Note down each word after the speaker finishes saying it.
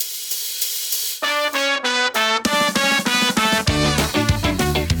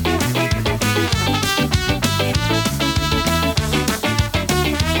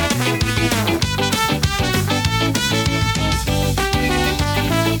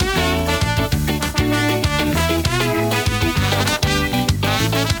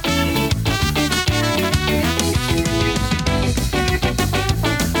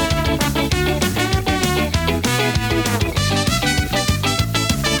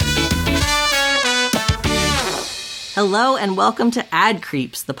Hello and welcome to Ad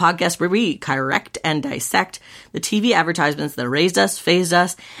Creeps, the podcast where we correct and dissect the TV advertisements that raised us, phased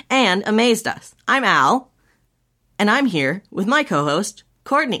us, and amazed us. I'm Al, and I'm here with my co-host,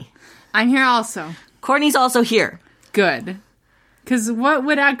 Courtney. I'm here also. Courtney's also here. Good. Because what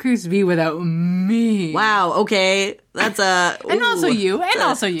would Ad Creeps be without me? Wow, okay. That's a... And also you, and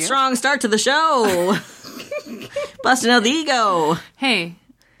also you. Strong start to the show. Busting out the ego. Hey,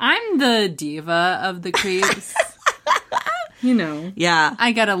 I'm the diva of the creeps. You know. Yeah.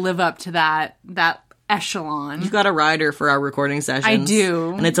 I gotta live up to that echelon. You've got a rider for our recording sessions. I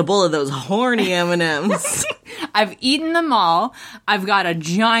do. And it's a bowl of those horny M&Ms. I've eaten them all. I've got a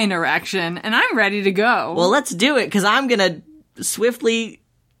giant erection, and I'm ready to go. Well, let's do it, because I'm going to swiftly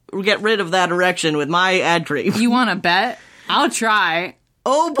get rid of that erection with my ad creep. You want to bet? I'll try.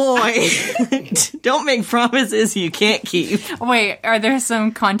 Oh, boy. Don't make promises you can't keep. Wait, are there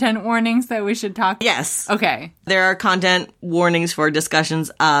some content warnings that we should talk about? Yes. Okay. There are content warnings for discussions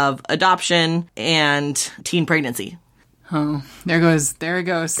of adoption and teen pregnancy. Oh, there it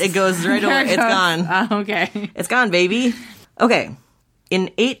goes. It goes right away. It's gone. Okay. It's gone, baby. Okay. In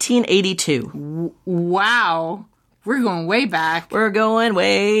 1882. Wow. We're going way back. We're going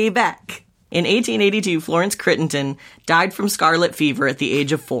way back. In 1882, Florence Crittenton died from scarlet fever at the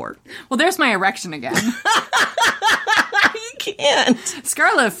age of 4. Well, there's my erection again. You can't.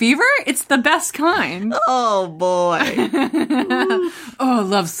 Scarlet fever? It's the best kind. Oh, boy. Oh,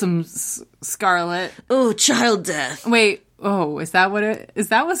 love some scarlet. Oh, child death. Wait. Oh, is that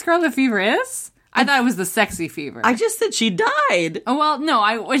what scarlet fever is? I thought it was the sexy fever. I just said she died. Oh, well, no,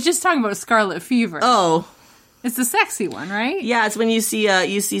 I was just talking about scarlet fever. Oh. It's the sexy one, right? Yeah, it's when you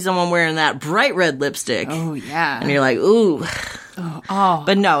see someone wearing that bright red lipstick. Oh, yeah. And you're like, ooh. Oh.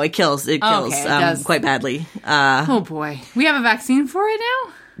 But no, it kills. It kills Okay, it does. Quite badly. Oh, boy. We have a vaccine for it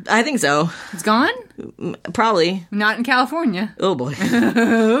now? I think so. It's gone? Probably. Not in California. Oh, boy.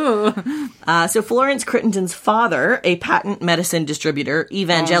 So Florence Crittenton's father, a patent medicine distributor,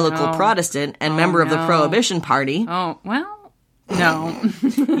 evangelical Protestant, and member of the Prohibition Party. Oh, well. No.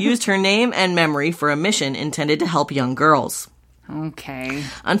 Used her name and memory for a mission intended to help young girls. Okay.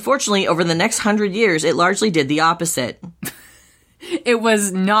 Unfortunately, over the next 100 years, it largely did the opposite. It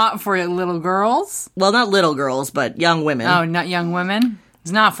was not for little girls? Well, not little girls, but young women. Oh, not young women?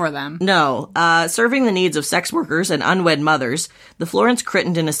 It's not for them. No. Serving the needs of sex workers and unwed mothers, the Florence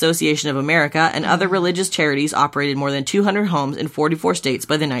Crittenton Association of America and other religious charities operated more than 200 homes in 44 states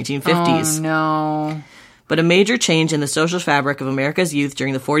by the 1950s. Oh, no. But a major change in the social fabric of America's youth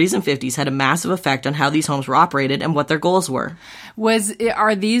during the 40s and 50s had a massive effect on how these homes were operated and what their goals were.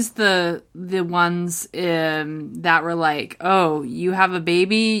 Are these the ones that were like, oh, you have a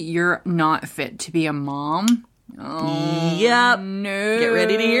baby, you're not fit to be a mom? Oh, yep. No. Get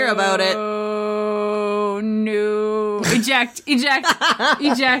ready to hear about it. Oh, no. Eject.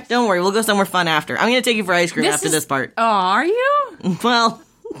 Don't worry, we'll go somewhere fun after. I'm going to take you for ice cream after this part. Oh, are you? Well,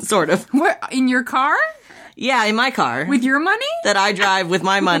 sort of. Where, in your car? Yeah, in my car. With your money? That I drive with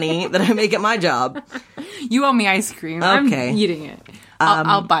my money that I make at my job. You owe me ice cream. Okay. I'm eating it.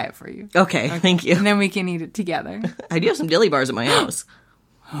 I'll buy it for you. Okay, thank you. And then we can eat it together. I do have some dilly bars at my house.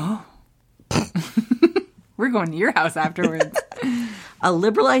 Oh. We're going to your house afterwards. A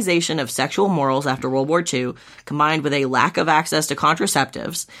liberalization of sexual morals after World War II, combined with a lack of access to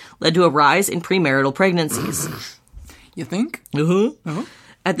contraceptives, led to a rise in premarital pregnancies. You think? Uh-huh.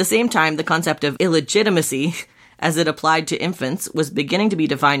 At the same time, the concept of illegitimacy, as it applied to infants, was beginning to be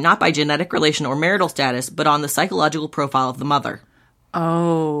defined not by genetic relation or marital status, but on the psychological profile of the mother.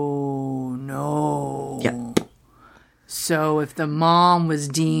 Oh, no. Yeah. So if the mom was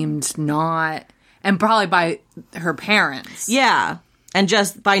deemed not, and probably by her parents. Yeah. And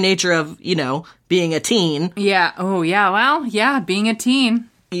just by nature of, being a teen. Yeah. Oh, yeah. Well, yeah, being a teen.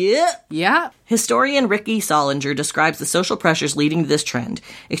 Yeah. Yeah. Historian Ricky Solinger describes the social pressures leading to this trend,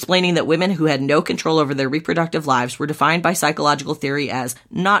 explaining that women who had no control over their reproductive lives were defined by psychological theory as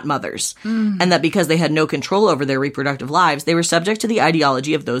not mothers, and that because they had no control over their reproductive lives, they were subject to the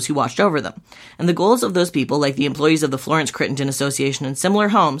ideology of those who watched over them. And the goals of those people, like the employees of the Florence Crittenton Association and similar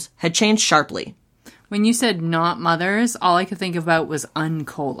homes, had changed sharply. When you said not mothers, all I could think about was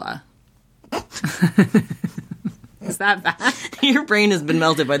uncola. Is that bad? Your brain has been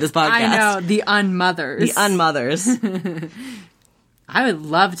melted by this podcast. I know, the unmothers. The unmothers. I would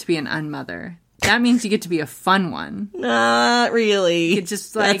love to be an unmother. That means you get to be a fun one. Not really. It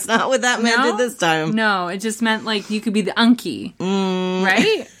just like that's not what that meant at this time. No, it just meant like you could be the unkie,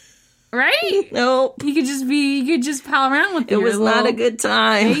 right? Right? Nope. You could just pal around with it. It was not a good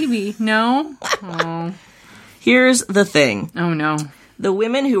time. Baby, no. Oh. Here's the thing. Oh no. The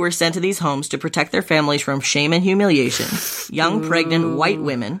women who were sent to these homes to protect their families from shame and humiliation, young pregnant white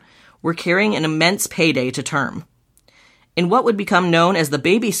women, were carrying an immense payday to term. In what would become known as the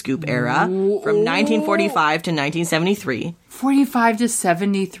baby scoop era, from 1945 to 1973, 45 to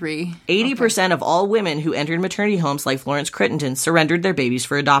 73. 80% of all women who entered maternity homes like Florence Crittenden surrendered their babies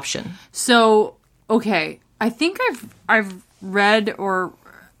for adoption. So, okay, I think I've read or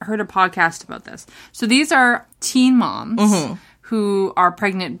heard a podcast about this. So these are teen moms who are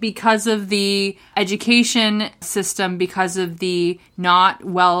pregnant because of the education system, because of the not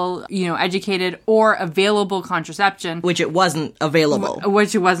well, educated or available contraception. Which it wasn't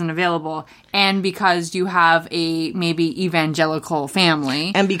available. And because you have a maybe evangelical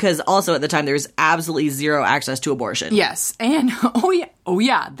family. And because also at the time there was absolutely zero access to abortion. Yes. And, oh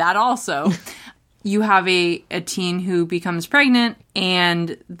yeah, that also. You have a teen who becomes pregnant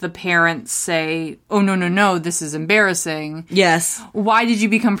and the parents say, oh, no, this is embarrassing. Yes. Why did you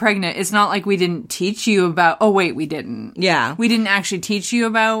become pregnant? It's not like we didn't teach you about, oh, wait, we didn't. Yeah. We didn't actually teach you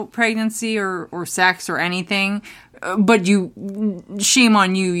about pregnancy or sex or anything, but shame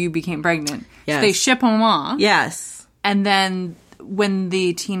on you, you became pregnant. Yes. So they ship them off. Yes. And then when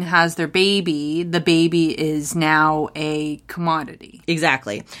the teen has their baby, the baby is now a commodity.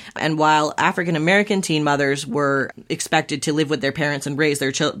 Exactly. And while African American teen mothers were expected to live with their parents and raise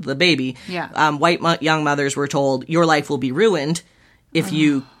the baby, white young mothers were told, your life will be ruined if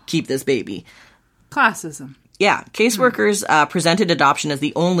you keep this baby. Classism. Yeah. Caseworkers presented adoption as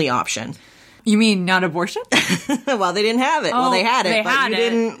the only option. You mean not abortion? Well, they didn't have it. Well, they had it, but you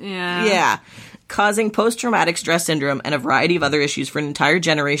didn't. Yeah. Causing post-traumatic stress syndrome and a variety of other issues for an entire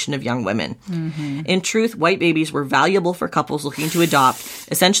generation of young women. In truth, white babies were valuable for couples looking to adopt,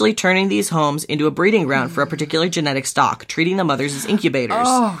 essentially turning these homes into a breeding ground for a particular genetic stock, treating the mothers as incubators.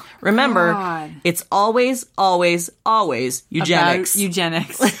 Remember, it's always, always, always eugenics. About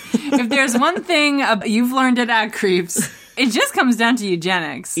eugenics. If there's one thing you've learned at Ad Creeps, it just comes down to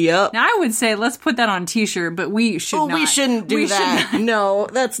eugenics. Yep. Now, I would say let's put that on a t-shirt, but we should not. We shouldn't do that. No,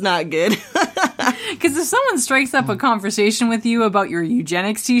 that's not good. Because if someone strikes up a conversation with you about your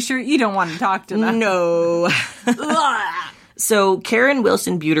eugenics t-shirt, you don't want to talk to them. No. So, Karen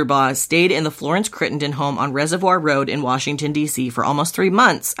Wilson Buterbaugh stayed in the Florence Crittenden home on Reservoir Road in Washington, D.C. for almost 3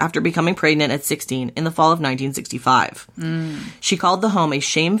 months after becoming pregnant at 16 in the fall of 1965. She called the home a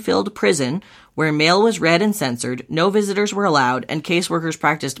shame-filled prison where mail was read and censored, no visitors were allowed, and caseworkers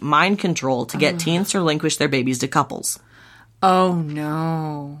practiced mind control to get teens to relinquish their babies to couples. Oh,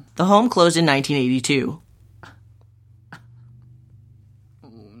 no. The home closed in 1982.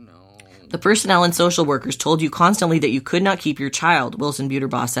 The personnel and social workers told you constantly that you could not keep your child, Wilson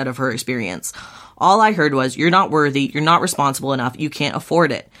Buterbaugh said of her experience. All I heard was, you're not worthy, you're not responsible enough, you can't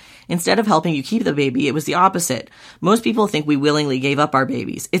afford it. Instead of helping you keep the baby, it was the opposite. Most people think we willingly gave up our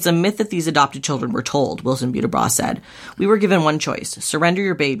babies. It's a myth that these adopted children were told, Wilson Buterbaugh said. We were given one choice, surrender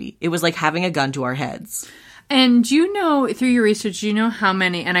your baby. It was like having a gun to our heads. And do you know, through your research, do you know how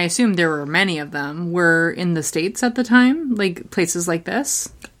many, and I assume there were many of them, were in the States at the time? Like, places like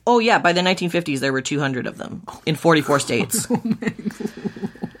this? Oh, yeah. By the 1950s, there were 200 of them in 44 states. Oh, my Lord.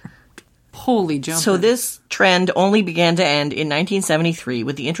 Holy jumping. So this trend only began to end in 1973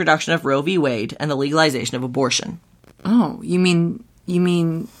 with the introduction of Roe v. Wade and the legalization of abortion. Oh, you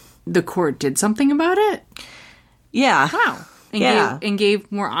mean the court did something about it? Yeah. Wow. And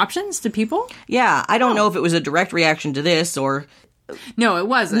gave more options to people? Yeah. I don't know if it was a direct reaction to this or... No, it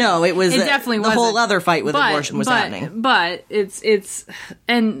wasn't. No, it was. It definitely wasn't. The whole other fight with abortion was happening. But it's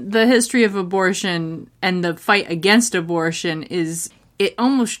and the history of abortion and the fight against abortion is it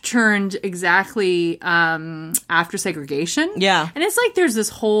almost turned exactly after segregation. Yeah, and it's like there's this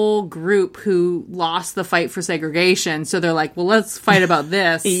whole group who lost the fight for segregation, so they're like, well, let's fight about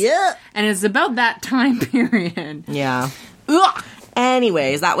this. Yeah, and it's about that time period. Yeah. Ugh.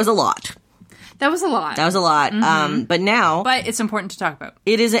 Anyways, that was a lot. That was a lot. Mm-hmm. But now... But it's important to talk about.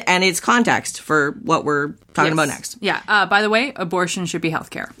 It is, and it's context for what we're talking about next. Yeah. By the way, abortion should be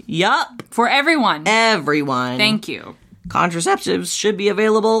healthcare. Yup. For everyone. Everyone. Thank you. Contraceptives should be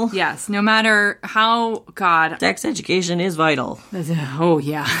available. Yes. No matter how... God. Sex education is vital. Oh,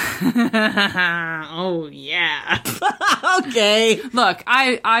 yeah. Oh, yeah. Okay. Look,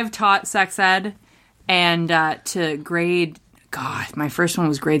 I've taught sex ed and to grade... God, my first one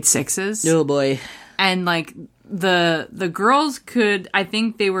was grade 6s. Oh, boy. And, like, the girls could... I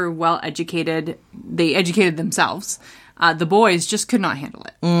think they were well educated. They educated themselves. The boys just could not handle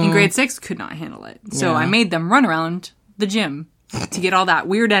it. In grade 6, could not handle it. So I made them run around the gym to get all that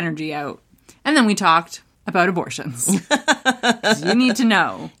weird energy out. And then we talked about abortions. 'Cause you need to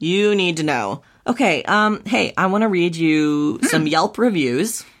know. You need to know. Okay, hey, I want to read you some Yelp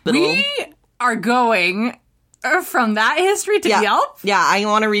reviews. We are going from that history to Yelp? Yeah, I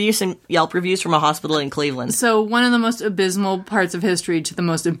want to read you some Yelp reviews from a hospital in Cleveland. So one of the most abysmal parts of history to the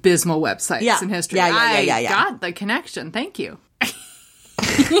most abysmal websites in history. Yeah. I got the connection. Thank you.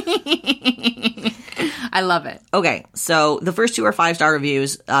 I love it. Okay, so the first 2 are 5-star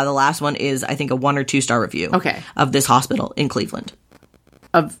reviews. The last one is, I think, a 1 or 2-star review. Okay. Of this hospital in Cleveland.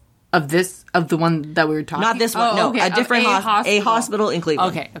 Of the one that we were talking about? Not this one. No, okay. a different hospital. A hospital in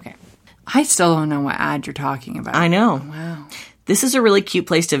Cleveland. Okay. I still don't know what ad you're talking about. I know. Wow. This is a really cute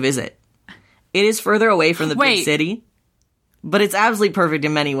place to visit. It is further away from the big city, but it's absolutely perfect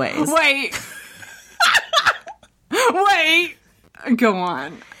in many ways. Wait. Go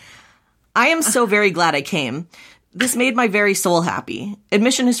on. I am so very glad I came. This made my very soul happy.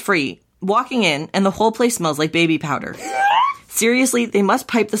 Admission is free. Walking in, and the whole place smells like baby powder. Seriously, they must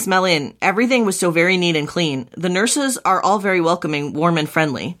pipe the smell in. Everything was so very neat and clean. The nurses are all very welcoming, warm, and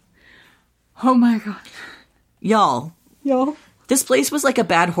friendly. Oh my god. Y'all. This place was like a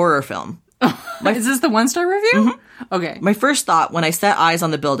bad horror film. Is this the 1-star review? Mm-hmm. Okay. My first thought when I set eyes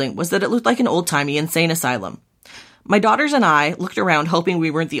on the building was that it looked like an old-timey insane asylum. My daughters and I looked around hoping we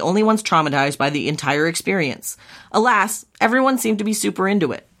weren't the only ones traumatized by the entire experience. Alas, everyone seemed to be super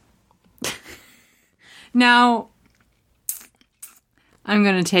into it. Now, I'm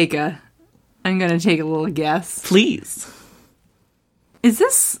gonna take a little guess. Please. Is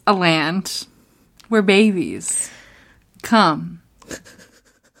this a land where babies come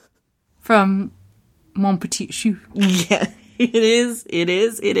from Mon Petit Chou? Yeah, it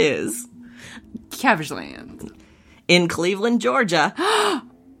is. Cabbage Land. In Cleveland, Georgia,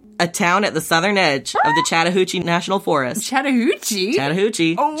 a town at the southern edge of the Chattahoochee National Forest. Chattahoochee?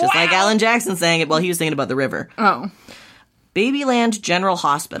 Oh, just like Alan Jackson sang it while he was singing about the river. Oh. Babyland General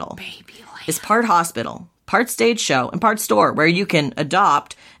Hospital is part hospital, part stage show, and part store where you can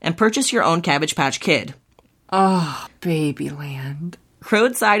adopt and purchase your own Cabbage Patch Kid. Oh, Babyland.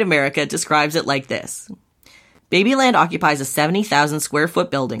 Roadside America describes it like this. Babyland occupies a 70,000 square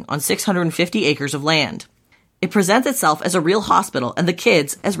foot building on 650 acres of land. It presents itself as a real hospital and the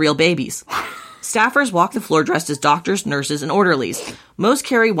kids as real babies. Staffers walk the floor dressed as doctors, nurses, and orderlies. Most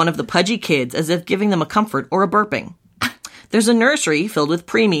carry one of the pudgy kids as if giving them a comfort or a burping. There's a nursery filled with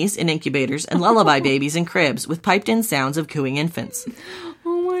preemies in incubators and lullaby babies in cribs with piped-in sounds of cooing infants.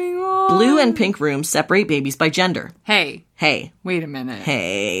 Oh my god. Blue and pink rooms separate babies by gender. Hey. Wait a minute.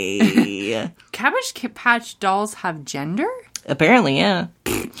 Hey. Cabbage Patch dolls have gender? Apparently, yeah.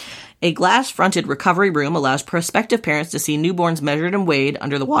 A glass-fronted recovery room allows prospective parents to see newborns measured and weighed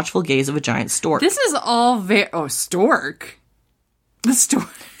under the watchful gaze of a giant stork. This is all stork. The stork.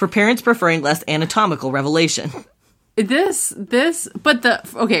 For parents preferring less anatomical revelation. First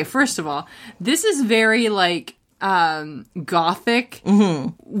of all, this is very, like, gothic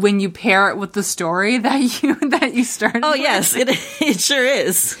when you pair it with the story that you started Oh, with. yes, it sure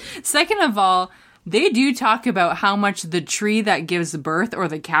is. Second of all, they do talk about how much the tree that gives birth or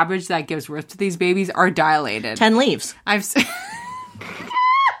the cabbage that gives birth to these babies are dilated. 10 leaves. I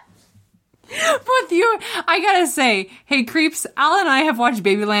gotta say, hey creeps, Al and I have watched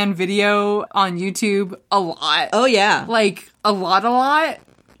Babyland video on YouTube a lot. Oh, yeah. Like, a lot.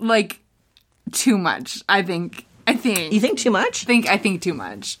 Like, too much, I think. You think too much? I think too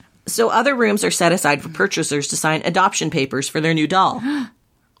much. So other rooms are set aside for purchasers to sign adoption papers for their new doll.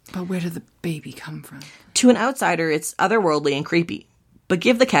 But where did the baby come from? To an outsider, it's otherworldly and creepy. But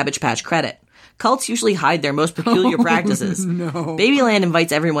give the Cabbage Patch credit. Cults usually hide their most peculiar practices. No. Babyland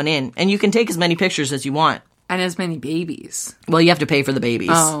invites everyone in, and you can take as many pictures as you want. And as many babies. Well, you have to pay for the babies.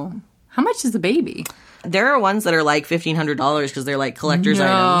 Oh. How much is the baby? There are ones that are like $1,500 because they're like collector's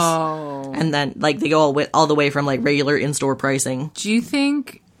items. And then like they go all the way from like regular in-store pricing. Do you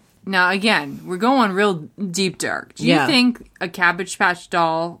think... Now, again, we're going real deep dark. Do you think a Cabbage Patch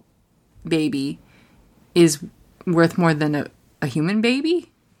doll baby is worth more than a human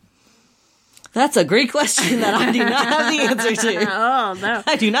baby? That's a great question that I do not have the answer to. Oh, no.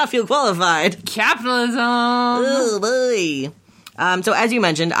 I do not feel qualified. Capitalism. Oh, boy. So as you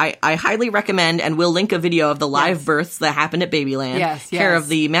mentioned, I highly recommend and will link a video of the live births that happened at Babyland. Yes. Care of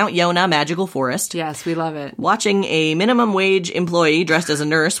the Mount Yonah Magical Forest. Yes, we love it. Watching a minimum wage employee dressed as a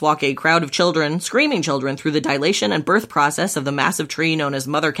nurse walk a crowd of children, screaming children, through the dilation and birth process of the massive tree known as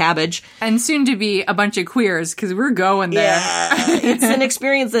Mother Cabbage. And soon to be a bunch of queers, because we're going there. Yeah. It's an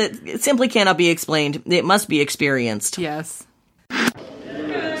experience that simply cannot be explained. It must be experienced. Yes.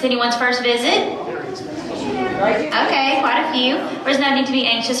 Is anyone's first visit? Okay, quite a few. There's no need to be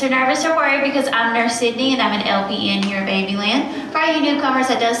anxious or nervous or worried because I'm Nurse Sydney and I'm an LPN here at Babyland. For all you newcomers,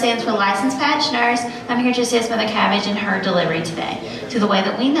 that does stand for Licensed Patch Nurse. I'm here to assist Mother Cabbage in her delivery today. To the way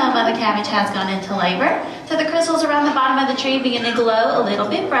that we know Mother Cabbage has gone into labor, so the crystals around the bottom of the tree begin to glow a little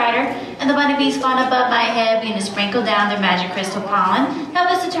bit brighter, and the bunny bees flying above my head begin to sprinkle down their magic crystal pollen,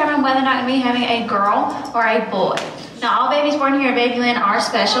 help us determine whether or not we're having a girl or a boy. Now, all babies born here at Babyland are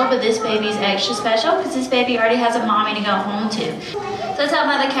special, but this baby is extra special because this baby already has a mommy to go home to. So let's help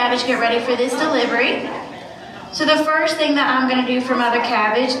Mother Cabbage get ready for this delivery. So the first thing that I'm going to do for Mother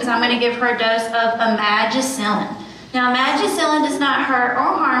Cabbage is I'm going to give her a dose of Imagicillin. Now, Imagicillin does not hurt or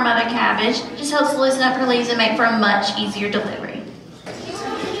harm Mother Cabbage, just helps loosen up her leaves and make for a much easier delivery.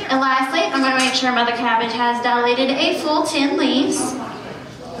 And lastly, I'm going to make sure Mother Cabbage has dilated a full 10 leaves.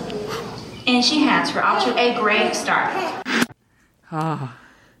 And she has. We're off to a great start.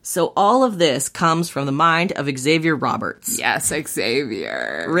 So all of this comes from the mind of Xavier Roberts. Yes,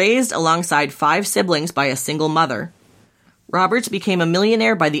 Xavier. Raised alongside 5 siblings by a single mother, Roberts became a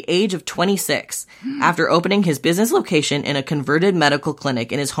millionaire by the age of 26 after opening his business location in a converted medical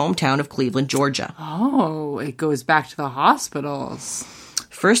clinic in his hometown of Cleveland, Georgia. Oh, it goes back to the hospitals.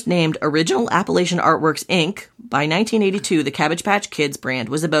 First named Original Appalachian Artworks, Inc., by 1982, the Cabbage Patch Kids brand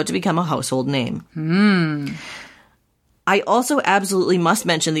was about to become a household name. I also absolutely must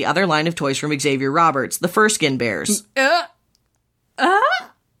mention the other line of toys from Xavier Roberts, the Furskin Bears.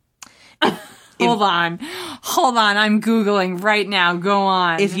 Hold on, I'm Googling right now. Go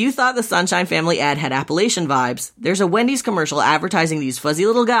on. If you thought the Sunshine Family ad had Appalachian vibes, there's a Wendy's commercial advertising these fuzzy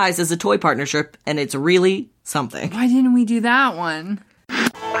little guys as a toy partnership, and it's really something. Why didn't we do that one?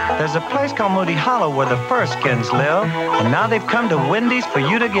 There's a place called Moody Hollow where the Furskins live, and now they've come to Wendy's for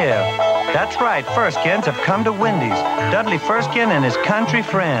you to give. That's right, Furskins have come to Wendy's. Dudley Furskin and his country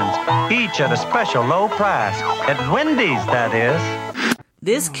friends, each at a special low price. At Wendy's, that is.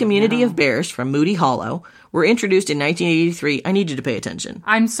 This community of bears from Moody Hollow were introduced in 1983. I need you to pay attention.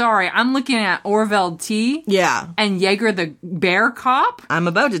 I'm sorry, I'm looking at Orville T. Yeah. And Jaeger the Bear Cop. I'm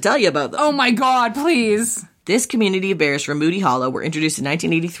about to tell you about them. Oh my god, please. This community of bears from Moody Hollow were introduced in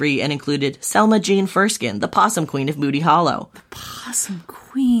 1983 and included Selma Jean Furskin, the possum queen of Moody Hollow. The possum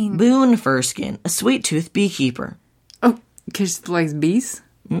queen. Boone Furskin, a sweet-toothed beekeeper. Oh, because she likes bees?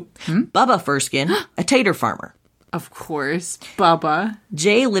 Bubba Furskin, a tater farmer. Of course, Bubba.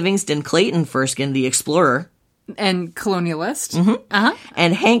 J. Livingston Clayton Furskin, the explorer. And colonialist.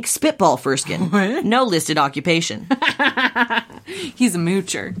 And Hank Spitball Furskin. What? No listed occupation. He's a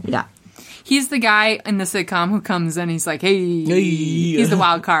moocher. Yeah. He's the guy in the sitcom who comes in, he's like, hey. He's the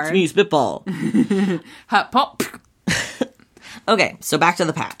wild card. It's me, Spitball. Hot pop. Okay, so back to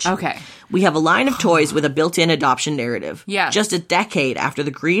the patch. Okay. We have a line of toys with a built-in adoption narrative. Yes. Just a decade after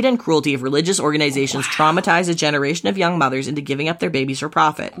the greed and cruelty of religious organizations traumatized a generation of young mothers into giving up their babies for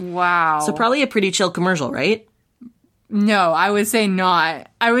profit. Wow. So probably a pretty chill commercial, right? No, I would say not.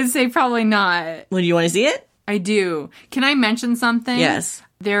 I would say probably not. Well, do you want to see it? I do. Can I mention something? Yes.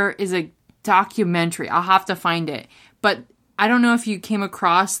 There is a documentary. I'll have to find it. But I don't know if you came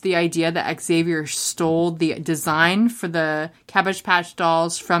across the idea that Xavier stole the design for the Cabbage Patch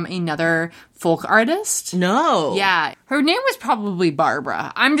dolls from another folk artist. No. Yeah. Her name was probably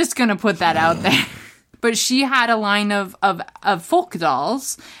Barbara. I'm just going to put that out there. But she had a line of folk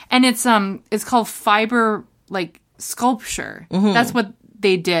dolls, and it's called fiber, like, sculpture. Mm-hmm. That's what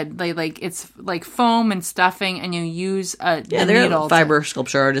they did. It's like foam and stuffing, and you use a they're needle. Fiber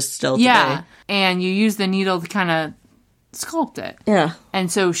sculpture artists still today. Yeah, and you use the needle to kind of sculpt it. Yeah.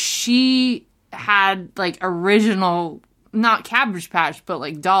 And so she had like original, not Cabbage Patch, but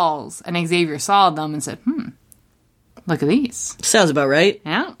like dolls, and Xavier saw them and said, look at these. Sounds about right.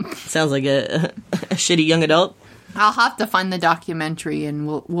 Yeah. Sounds like a shitty young adult. I'll have to find the documentary, and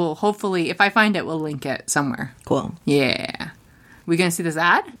we'll hopefully, if I find it, we'll link it somewhere. Cool. Yeah. We gonna see this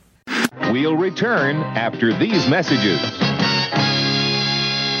ad? We'll return after these messages.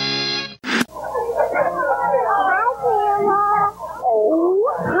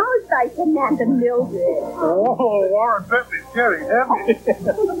 How's nice Amanda Mildred? Oh, Warren Bentley's getting heavy.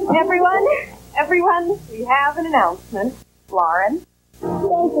 Everyone, we have an announcement. Lauren? There's a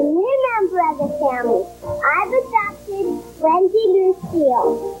new member of the family. I've adopted Wendy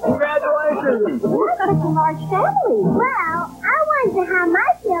Lucille. Congratulations! That's such a large family. Well, I wanted to have my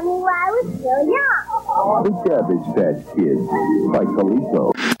family while I was still young. The Cabbage Patch Kids by Coleco.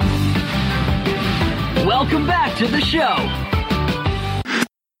 Welcome back to the show.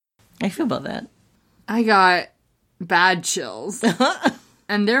 How you feel about that? I got bad chills.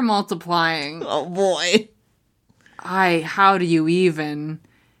 And they're multiplying. Oh, boy. How do you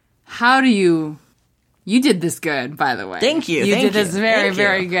You did this good, by the way. Thank you. You thank did this you, very, thank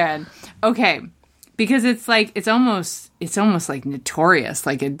very you. good. Okay. Because it's like, it's almost like notorious.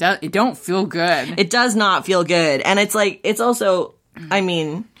 Like it don't feel good. It does not feel good. And it's like, it's also, I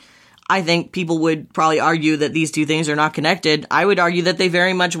mean, I think people would probably argue that these two things are not connected. I would argue that they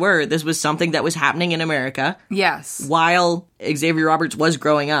very much were. This was something that was happening in America. Yes. While Xavier Roberts was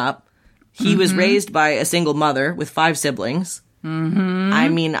growing up. He was raised by a single mother with 5 siblings. Mm-hmm. I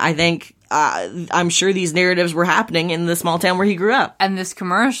mean, I think, I'm sure these narratives were happening in the small town where he grew up. And this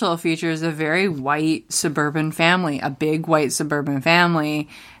commercial features a very white suburban family, a big white suburban family.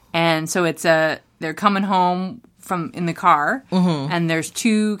 And so they're coming home from in the car, and there's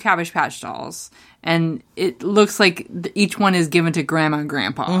 2 Cabbage Patch dolls. And it looks like each one is given to grandma and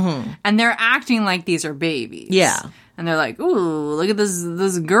grandpa. And they're acting like these are babies. Yeah. And they're like, ooh, look at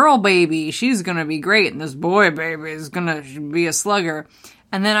this girl baby. She's going to be great. And this boy baby is going to be a slugger.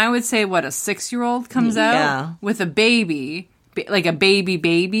 And then I would say, what, a 6-year-old comes out with a baby, like a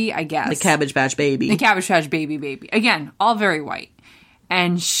baby, I guess. The Cabbage Patch baby. The Cabbage Patch baby. Again, all very white.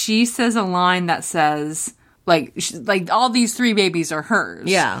 And she says a line that says, like all these 3 babies are hers.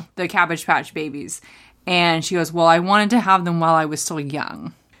 Yeah. The Cabbage Patch babies. And she goes, well, I wanted to have them while I was still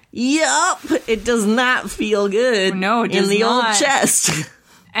young. Yup, it does not feel good. No, it does in the not. old chest.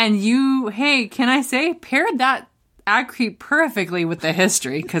 And you, hey, can I say, paired that ad creep perfectly with the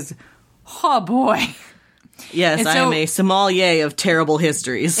history, because, oh boy. Yes, I am a sommelier of terrible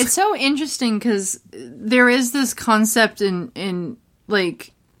histories. It's so interesting because there is this concept in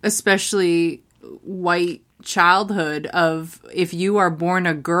like, especially white childhood of if you are born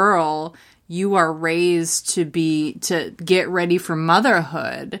a girl, you are raised to get ready for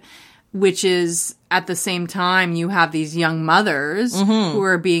motherhood, which is at the same time you have these young mothers who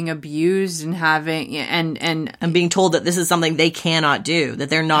are being abused and having and being told that this is something they cannot do, that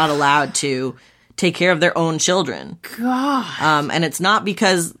they're not allowed to take care of their own children. God. And it's not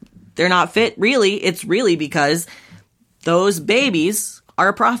because they're not fit, really. It's really because those babies are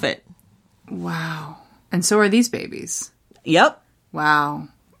a profit. Wow. And so are these babies. Yep. Wow.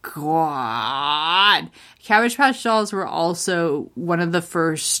 God. Cabbage Patch dolls were also one of the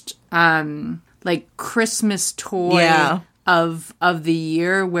first, like, Christmas toy of the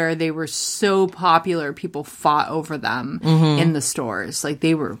year where they were so popular, people fought over them in the stores. Like,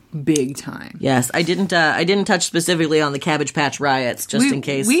 they were big time. Yes, I didn't touch specifically on the Cabbage Patch riots, just in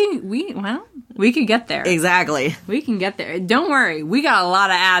case. Well, we could get there. Exactly. We can get there. Don't worry, we got a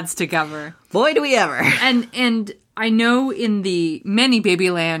lot of ads to cover. Boy, do we ever. And I know in the many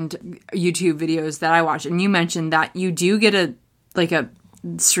Babyland YouTube videos that I watch, and you mentioned that you do get a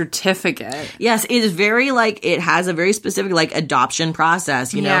certificate. Yes, it is very it has a very specific adoption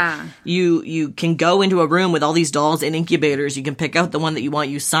process, you know. Yeah. You can go into a room with all these dolls and incubators, you can pick out the one that you want,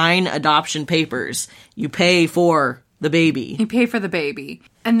 you sign adoption papers, you pay for the baby. You pay for the baby.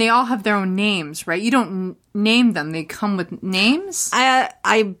 And they all have their own names, right? You don't name them, they come with names? I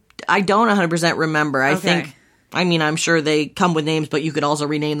don't 100% remember. I think, I'm sure they come with names, but you could also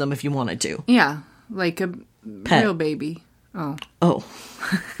rename them if you wanted to. Yeah, like a Pet. real baby. Oh.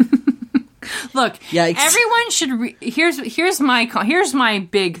 Look, yikes. Everyone should. Here's my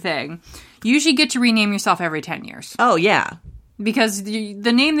big thing. You should get to rename yourself every 10 years. Oh yeah, because the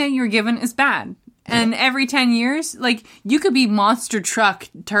name that you're given is bad. And every 10 years, you could be Monster Truck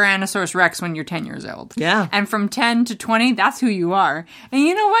Tyrannosaurus Rex when you're 10 years old. Yeah. And from 10 to 20, that's who you are. And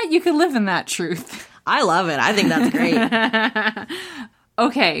you know what? You could live in that truth. I love it. I think that's great.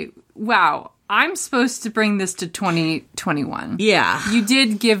 Okay. Wow. I'm supposed to bring this to 2021. Yeah. You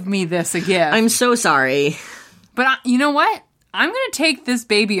did give me this a gift. I'm so sorry. But you know what? I'm going to take this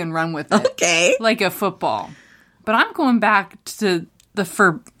baby and run with it. Okay. Like a football. But I'm going back to the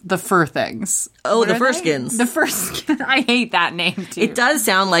fur things. Oh, the fur skins. The fur skins. I hate that name, too. It does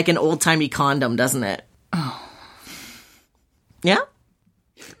sound like an old-timey condom, doesn't it? Oh. Yeah?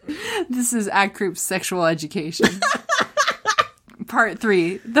 This is Ad Group's sexual education. Part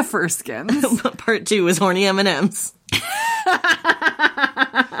 3, the fur skins. Part 2 is horny M&Ms.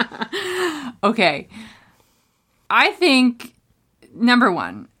 Okay. I think, number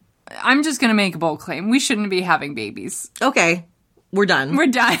 1, I'm just going to make a bold claim. We shouldn't be having babies. Okay. We're done. We're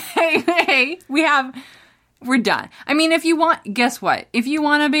done. Hey, we're done. I mean, if you want, guess what? If you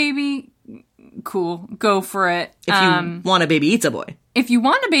want a baby, cool, go for it. If you want a baby, eats a boy. If you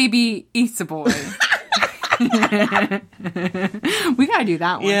want a baby, eats a boy. We gotta do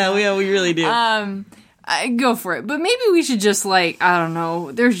that one. Yeah, we really do. Go for it. But maybe we should just I don't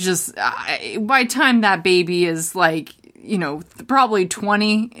know. There's just by the time that baby is probably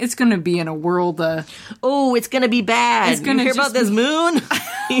 20, it's gonna be in a world. Oh, it's gonna be bad. It's gonna you hear about this moon?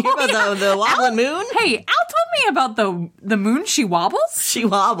 You hear about the wobbling moon? Hey, Al told me about the moon. She wobbles. She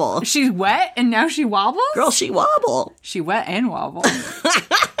wobble. She's wet and now she wobbles. Girl, she wobble. She wet and wobble.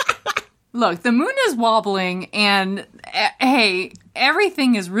 Look, the moon is wobbling, and hey,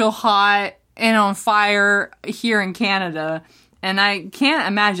 everything is real hot and on fire here in Canada, and I can't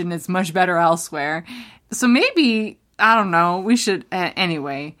imagine it's much better elsewhere. So maybe, I don't know, we should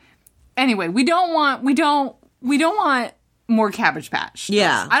anyway, we don't want more Cabbage Patch.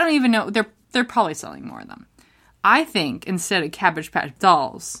 Yeah. I don't even know, they're probably selling more of them. I think instead of Cabbage Patch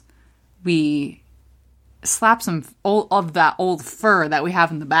dolls, we slap some of that old fur that we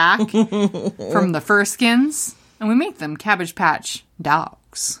have in the back from the fur skins, and we make them Cabbage Patch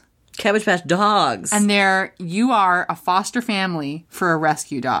dogs. Cabbage Patch dogs. And you are a foster family for a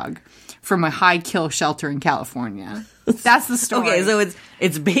rescue dog from a high kill shelter in California. That's the story. Okay, so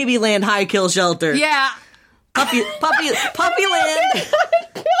it's Babyland High Kill Shelter. Yeah. Puppyland.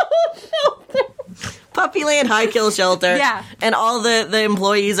 Puppyland High Kill Shelter. Yeah. And all the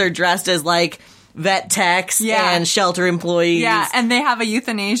employees are dressed as like vet techs and shelter employees. Yeah, and they have a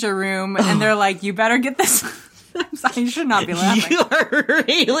euthanasia room, and they're like, you better get this. I should not be laughing. You are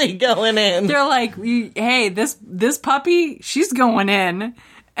really going in. They're like, hey, this puppy, she's going in.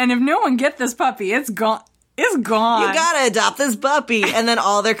 And if no one gets this puppy, it's gone. It's gone. You gotta adopt this puppy. And then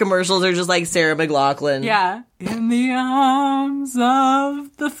all their commercials are just like Sarah McLachlan. Yeah. In the arms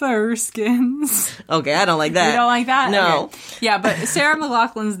of the fur skins. Okay, I don't like that. You don't like that? No. Okay. Yeah, but Sarah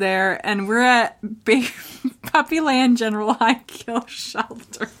McLachlan's there, and we're at Puppyland General High Kill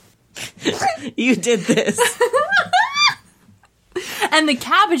Shelter. You did this. And the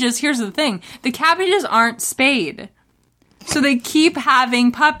cabbages, here's the thing. The cabbages aren't spayed. So they keep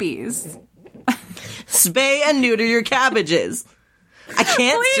having puppies. Spay and neuter your cabbages. I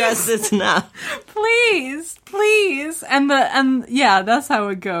can't stress this enough. Please. And yeah, that's how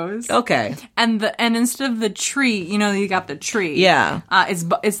it goes. Okay. And instead of the tree, you got the tree. Yeah.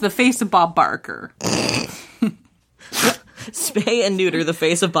 It's the face of Bob Barker. Spay and neuter the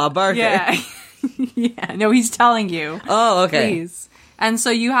face of Bob Barker. Yeah. Yeah. No, he's telling you. Oh, okay. Please. And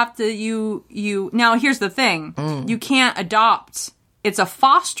so you have to, now here's the thing. You can't adopt. It's a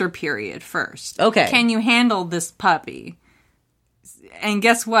foster period first. Okay. Can you handle this puppy? And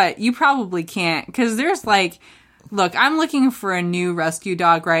guess what? You probably can't. Because there's look, I'm looking for a new rescue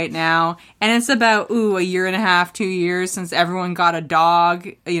dog right now. And it's about, a year and a half, 2 years since everyone got a dog,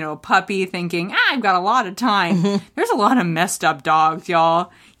 a puppy, thinking, I've got a lot of time. There's a lot of messed up dogs,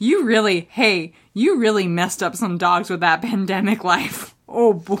 y'all. You really messed up some dogs with that pandemic life.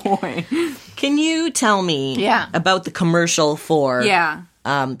 Oh, boy. Can you tell me about the commercial for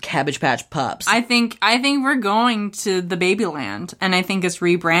Cabbage Patch pups? I think we're going to the Babyland, and I think it's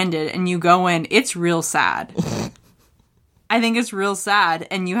rebranded, and you go in, it's real sad. I think it's real sad,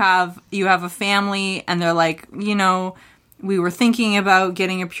 and you have a family, and they're like, we were thinking about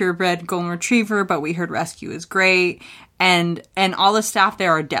getting a purebred golden retriever, but we heard rescue is great, and all the staff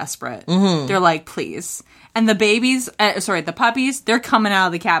there are desperate. Mm-hmm. They're like, please. And the the puppies, they're coming out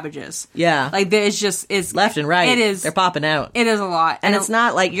of the cabbages. Yeah. It's left and right. It is. They're popping out. It is a lot. And it's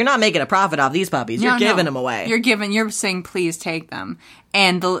not like, you're not making a profit off these puppies. You're giving them away. You're saying, please take them.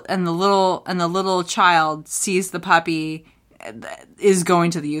 And the little child sees the puppy, is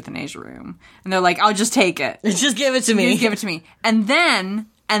going to the euthanasia room. And they're like, I'll just take it. Just give it to me. Just give it to me. And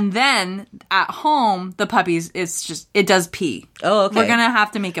then at home, the puppies, it does pee. Oh, okay. We're going to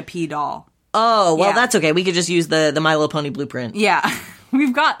have to make a pee doll. Oh, well, that's okay. We could just use the My Little Pony blueprint. Yeah.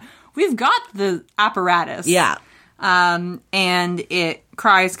 We've got the apparatus. Yeah. And it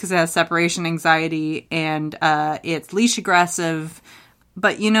cries because it has separation anxiety, and it's leash aggressive.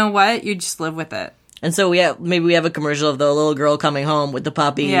 But you know what? You just live with it. And so maybe we have a commercial of the little girl coming home with the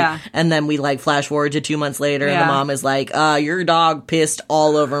puppy. Yeah. And then we flash forward to 2 months later, and the mom is like, your dog pissed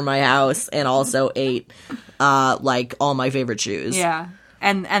all over my house and also ate all my favorite shoes. Yeah.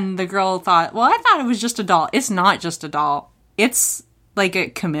 And the girl thought, well, I thought it was just a doll. It's not just a doll. It's like a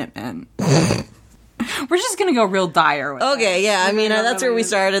commitment. We're just going to go real dire with it. Okay, yeah. I mean, that's where we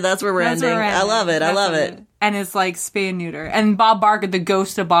started. That's where we're ending. I love it. I love it. And it's like spay and neuter. And Bob Barker, the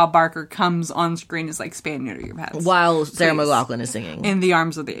ghost of Bob Barker, comes on screen as like spay and neuter your pets. While Sarah McLachlan is singing. In the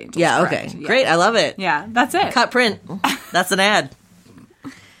Arms of the Angels. Yeah, okay. Yeah. Great. I love it. Yeah, that's it. Cut print. That's an ad.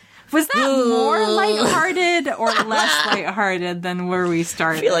 Was that more lighthearted or less lighthearted than where we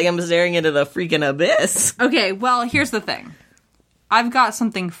started? I feel like I'm staring into the freaking abyss. Okay, well, here's the thing. I've got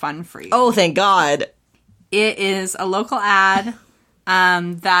something fun for you. Oh, thank God. It is a local ad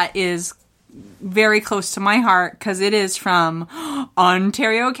that is very close to my heart because it is from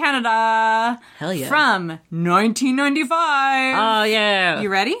Ontario, Canada. Hell yeah. From 1995. Oh, yeah. You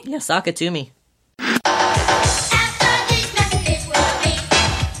ready? Yeah, sock it to me.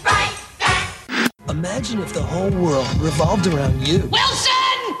 Imagine if the whole world revolved around you.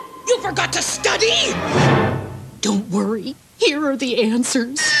 Wilson! You forgot to study! Don't worry. Here are the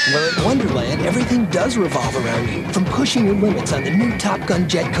answers. Well, at Wonderland, everything does revolve around you. From pushing your limits on the new Top Gun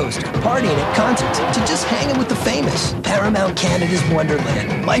jet coaster, partying at concerts, to just hanging with the famous. Paramount Canada's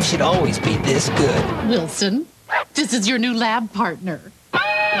Wonderland. Life should always be this good. Wilson, this is your new lab partner.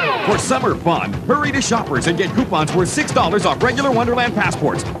 For summer fun, hurry to Shoppers and get coupons worth $6 off regular Wonderland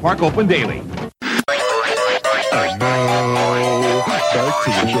passports. Park open daily.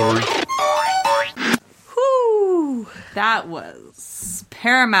 Whew. That was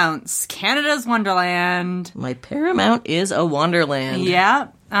Paramount's Canada's Wonderland. My Paramount is a wonderland. Yeah.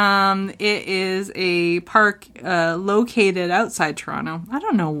 It is a park located outside Toronto. I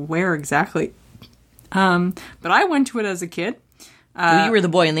don't know where exactly. But I went to it as a kid. You were the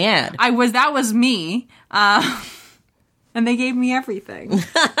boy in the ad. That was me. And they gave me everything.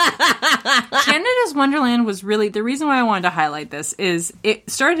 Canada's Wonderland was really, the reason why I wanted to highlight this is it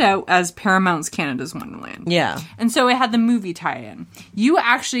started out as Paramount's Canada's Wonderland. Yeah. And so it had the movie tie-in. You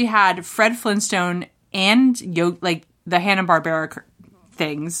actually had Fred Flintstone and the Hanna-Barbera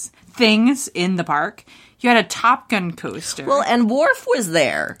things in the park. You had a Top Gun coaster. Well, and Worf was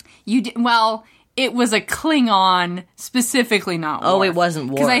there. It was a Klingon, specifically not Worf. Oh, it wasn't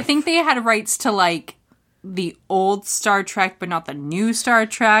Worf. Because I think they had rights to, the old Star Trek, but not the new Star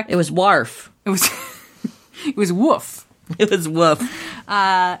Trek. It was Worf. It was it was Woof. It was Woof.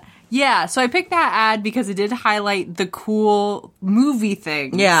 Yeah, so I picked that ad because it did highlight the cool movie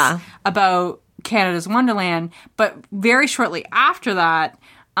things about Canada's Wonderland. But very shortly after that,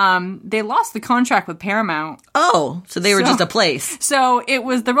 they lost the contract with Paramount. Oh, so they were just a place. So it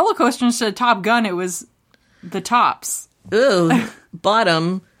was the roller coaster instead of Top Gun, it was the Tops. Ooh,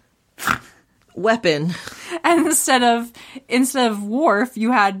 bottom weapon. And instead of Worf,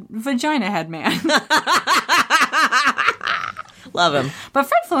 you had Vagina Head Man. Love him. But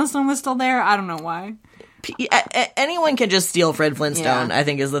Fred Flintstone was still there. I don't know why. Anyone can just steal Fred Flintstone, Yeah. I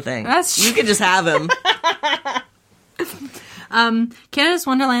think is the thing. That's true. You can just have him. Canada's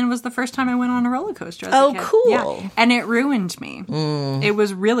Wonderland was the first time I went on a roller coaster as a kid. Cool. Yeah. And it ruined me. It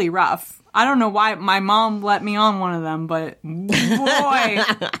was really rough. I don't know why my mom let me on one of them, but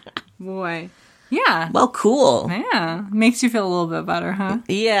boy. Yeah. Well, cool. Yeah. Makes you feel a little bit better, huh?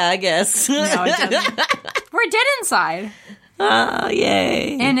 Yeah, I guess. No, it doesn't. We're dead inside.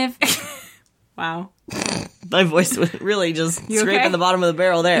 Yay. And if... Wow. My voice was really just You scraping okay? the bottom of the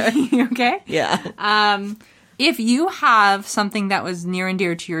barrel there. You okay? Yeah. If you have something that was near and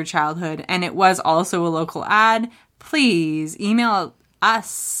dear to your childhood and it was also a local ad, please email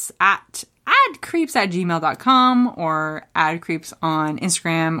us at adcreeps@gmail.com or adcreeps on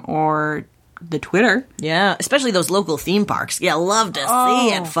Instagram or the Twitter. Yeah, especially those local theme parks. Yeah, love to see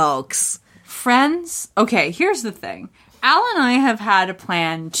it, folks. Friends, okay, here's the thing. Al and I have had a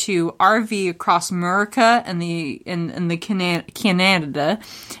plan to RV across America and the Canada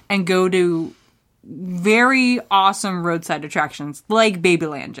and go to very awesome roadside attractions like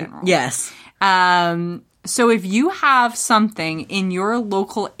Babyland General. Yes. So if you have something in your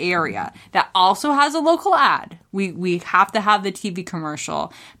local area that also has a local ad, we have to have the TV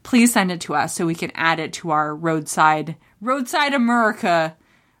commercial, please send it to us so we can add it to our Roadside America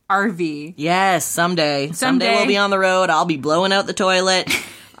RV. Yes, someday. Someday we'll be on the road. I'll be blowing out the toilet.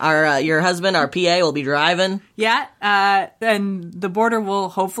 Your husband, our PA, will be driving. Yeah, and the border will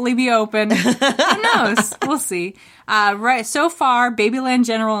hopefully be open. Who knows? We'll see. Right, so far, Babyland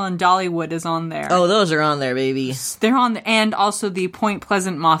General and Dollywood is on there. Oh, those are on there, baby. They're on the, and also the Point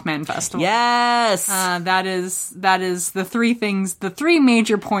Pleasant Mothman Festival. Yes! That is the three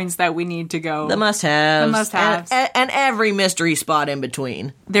major points that we need to go. The must-haves. The must-haves. And every mystery spot in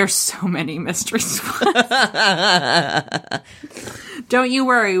between. There's so many mystery spots. Don't you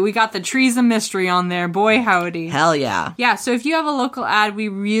worry, we got the Trees of Mystery on there. Boy, howdy. Hell yeah. Yeah, so if you have a local ad, we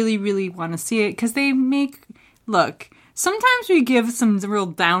really, really want to see it because they make... Look, sometimes we give some real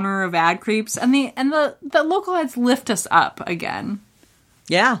downer of ad creeps, and the local ads lift us up again.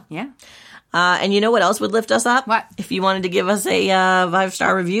 Yeah. Yeah. And you know what else would lift us up? What? If you wanted to give us a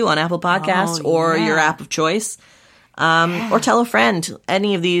 5-star review on Apple Podcasts or your app of choice. Or tell a friend.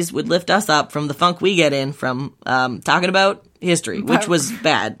 Any of these would lift us up from the funk we get in from talking about history, which was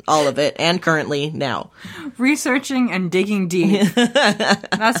bad, all of it, and currently now. Researching and digging deep.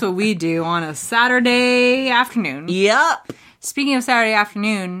 That's what we do on a Saturday afternoon. Yep. Speaking of Saturday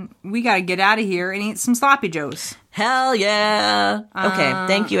afternoon, we got to get out of here and eat some Sloppy Joes. Hell yeah. Okay,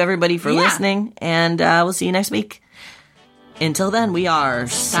 thank you everybody for listening, and we'll see you next week. Until then, we are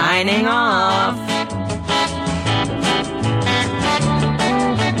signing off.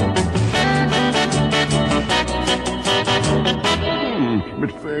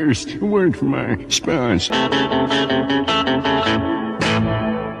 But first, a word from our sponsor.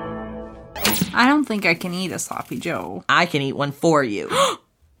 I don't think I can eat a Sloppy Joe. I can eat one for you.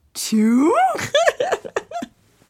 2?